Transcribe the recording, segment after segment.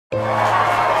On.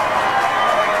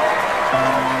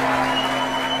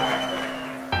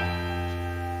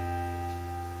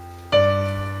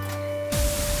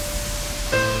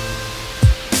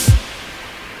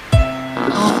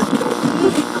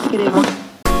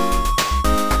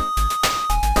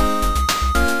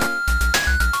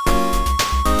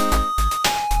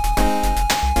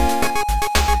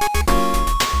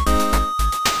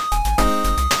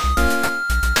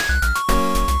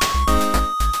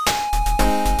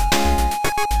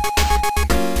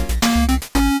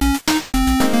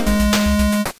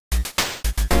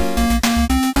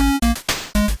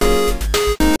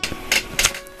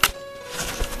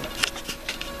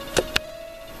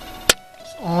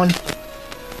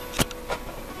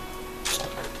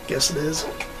 Guess it is.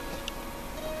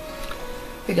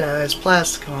 Hey guys,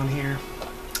 Plasticon here.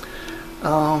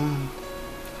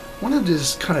 Wanted to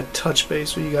just kind of touch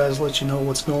base with you guys, let you know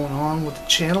what's going on with the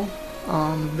channel.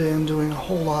 Been doing a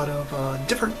whole lot of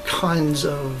different kinds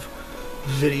of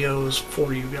videos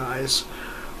for you guys.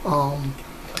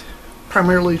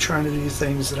 Primarily trying to do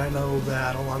things that I know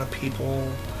that a lot of people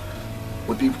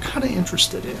would be kind of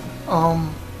interested in.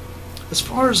 As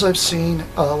far as I've seen,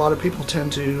 a lot of people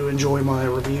tend to enjoy my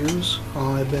reviews.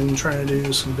 I've been trying to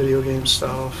do some video game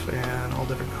stuff and all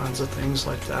different kinds of things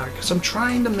like that, because I'm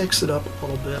trying to mix it up a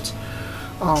little bit.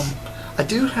 I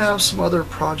do have some other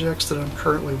projects that I'm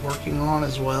currently working on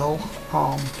as well.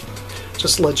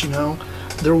 Just to let you know,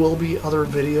 there will be other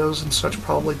videos and such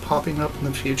probably popping up in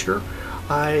the future.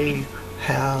 I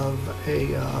have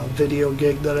a video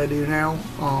gig that I do now.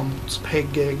 It's a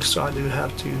paid gig, so I do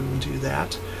have to do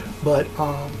that. But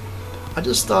I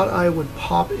just thought I would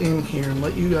pop in here and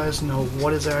let you guys know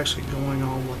what is actually going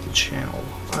on with the channel.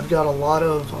 I've got a lot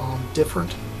of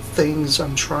different things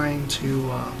I'm trying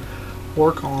to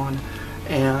work on,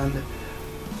 and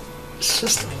it's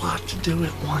just a lot to do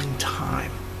at one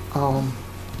time.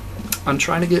 I'm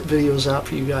trying to get videos out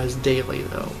for you guys daily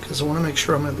though, because I want to make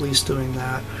sure I'm at least doing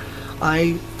that.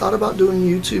 I thought about doing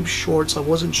YouTube shorts. I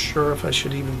wasn't sure if I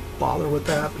should even bother with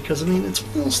that, because I mean, it's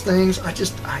one of those things I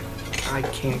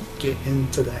can't get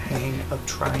into the hang of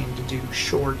trying to do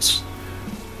shorts.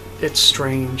 It's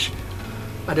strange.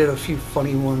 I did a few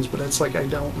funny ones, but it's like I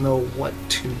don't know what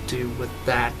to do with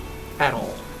that at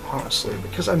all, honestly,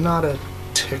 because I'm not a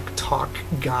TikTok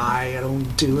guy. I don't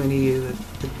do any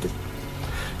of the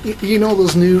you know,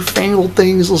 those newfangled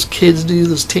things those kids do,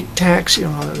 those tic-tacs. You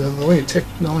know,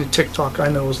 the only TikTok I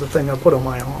know is the thing I put on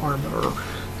my arm, or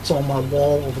it's on my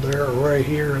wall over there, or right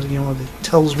here. You know, that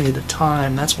tells me the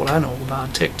time. That's what I know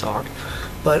about TikTok.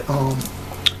 But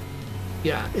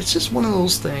yeah, it's just one of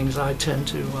those things. I tend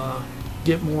to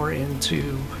get more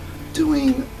into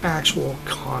doing actual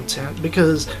content,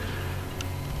 because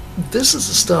this is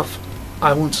the stuff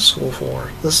I went to school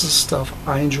for. This is stuff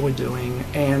I enjoy doing,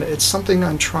 and it's something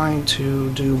I'm trying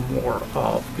to do more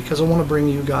of, because I want to bring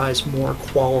you guys more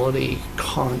quality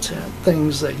content,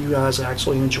 things that you guys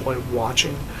actually enjoy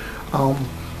watching.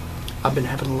 I've been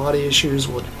having a lot of issues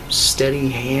with steady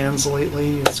hands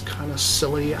lately. It's kind of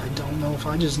silly. I don't know if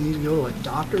I just need to go to a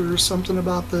doctor or something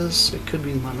about this. It could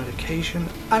be my medication.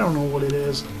 I don't know what it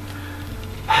is.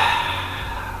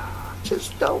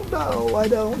 Just don't know. I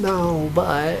don't know,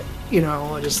 but you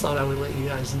know, I just thought I would let you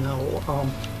guys know.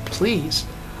 Please,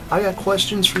 I got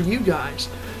questions for you guys.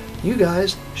 You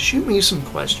guys, shoot me some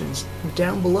questions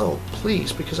down below,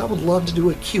 please, because I would love to do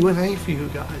a Q and A for you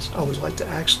guys. I would like to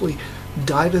actually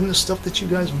dive into stuff that you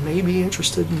guys may be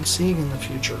interested in seeing in the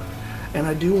future. And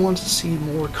I do want to see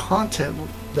more content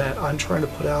that I'm trying to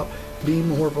put out be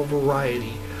more of a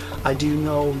variety. I do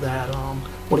know that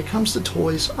when it comes to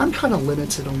toys, I'm kind of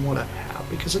limited on what I have,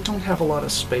 because I don't have a lot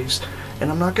of space,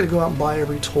 and I'm not going to go out and buy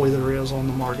every toy there is on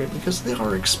the market, because they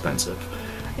are expensive.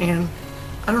 And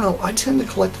I don't know, I tend to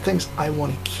collect the things I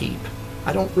want to keep.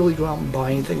 I don't really go out and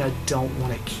buy anything I don't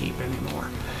want to keep anymore.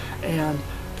 And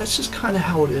that's just kind of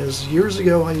how it is. Years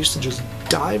ago, I used to just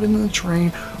dive into the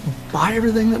train, buy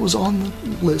everything that was on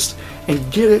the list,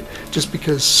 and get it just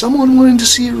because someone wanted to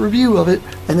see a review of it,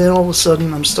 and then all of a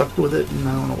sudden I'm stuck with it and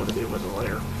I don't know what to do with it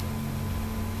later.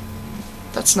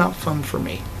 That's not fun for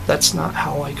me. That's not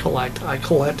how I collect. I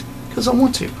collect because I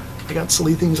want to. I got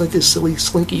silly things like this silly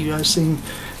Slinky you guys seen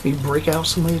me break out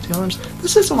so many times.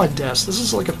 This is on my desk. This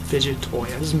is like a fidget toy.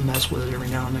 I just mess with it every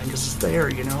now and then because it's there,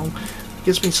 you know. It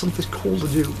gives me something cool to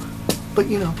do. But,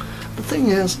 you know, the thing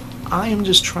is, I am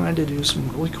just trying to do some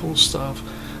really cool stuff,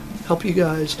 help you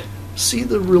guys see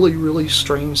the really, really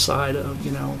strange side of,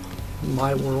 you know,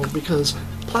 my world, because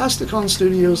Plasticon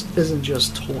Studios isn't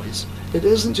just toys. It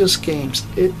isn't just games.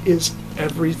 It is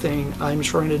everything I'm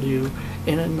trying to do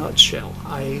in a nutshell.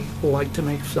 I like to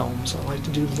make films. I like to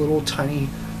do little tiny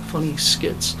funny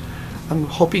skits. I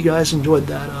hope you guys enjoyed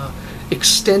that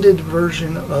extended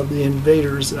version of the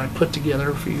Invaders that I put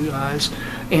together for you guys.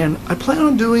 And I plan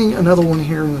on doing another one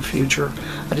here in the future.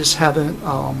 I just haven't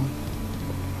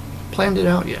planned it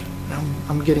out yet.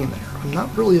 I'm getting there. I'm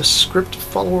not really a script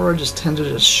follower. I just tend to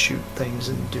just shoot things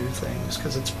and do things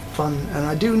because it's fun. And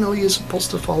I do know you're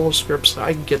supposed to follow scripts.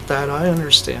 I get that. I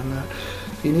understand that.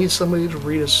 If you need somebody to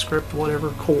read a script, whatever,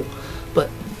 cool. But,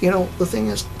 you know, the thing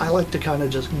is, I like to kind of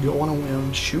just go on a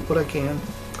whim, shoot what I can,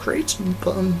 create some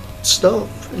fun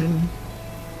stuff, and,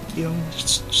 you know,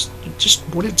 it's just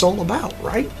what it's all about,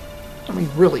 right? I mean,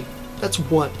 really, that's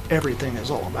what everything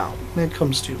is all about when it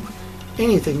comes to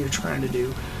anything you're trying to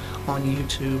do on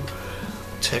YouTube,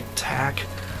 TikTok,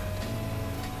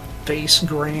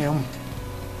 Facegram,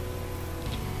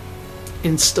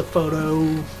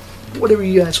 Instaphoto, whatever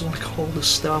you guys want to call this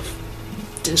stuff,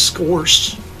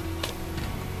 Discourse,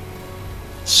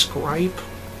 Skype,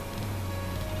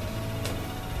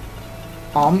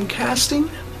 Omcasting.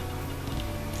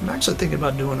 I'm actually thinking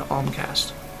about doing an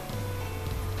Omcast.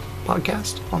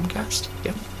 Podcast? Omcast?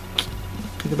 Yep.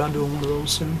 Thinking about doing one of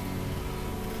those soon.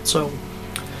 So,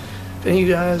 if any of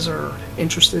you guys are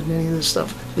interested in any of this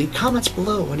stuff, leave comments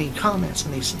below. Any comments,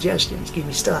 any suggestions, give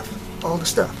me stuff. All the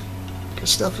stuff. Because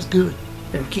stuff is good.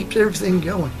 And it keeps everything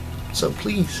going. So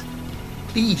please,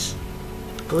 please,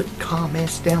 put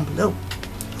comments down below.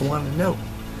 I want to know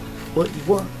what you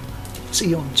want to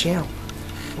see on the channel.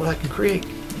 What I can create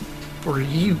for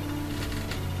you.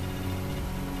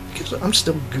 Because I'm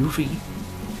still goofy.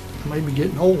 I may be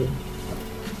getting old.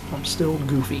 I'm still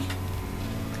goofy.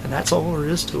 And that's all there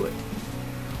is to it.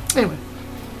 Anyway,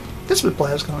 this is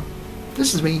Plasticon.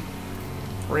 This is me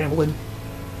rambling.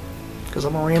 Because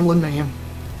I'm a rambling man.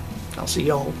 I'll see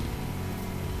y'all.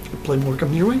 Play more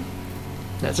coming your way.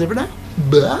 That's it for now.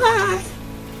 Bye!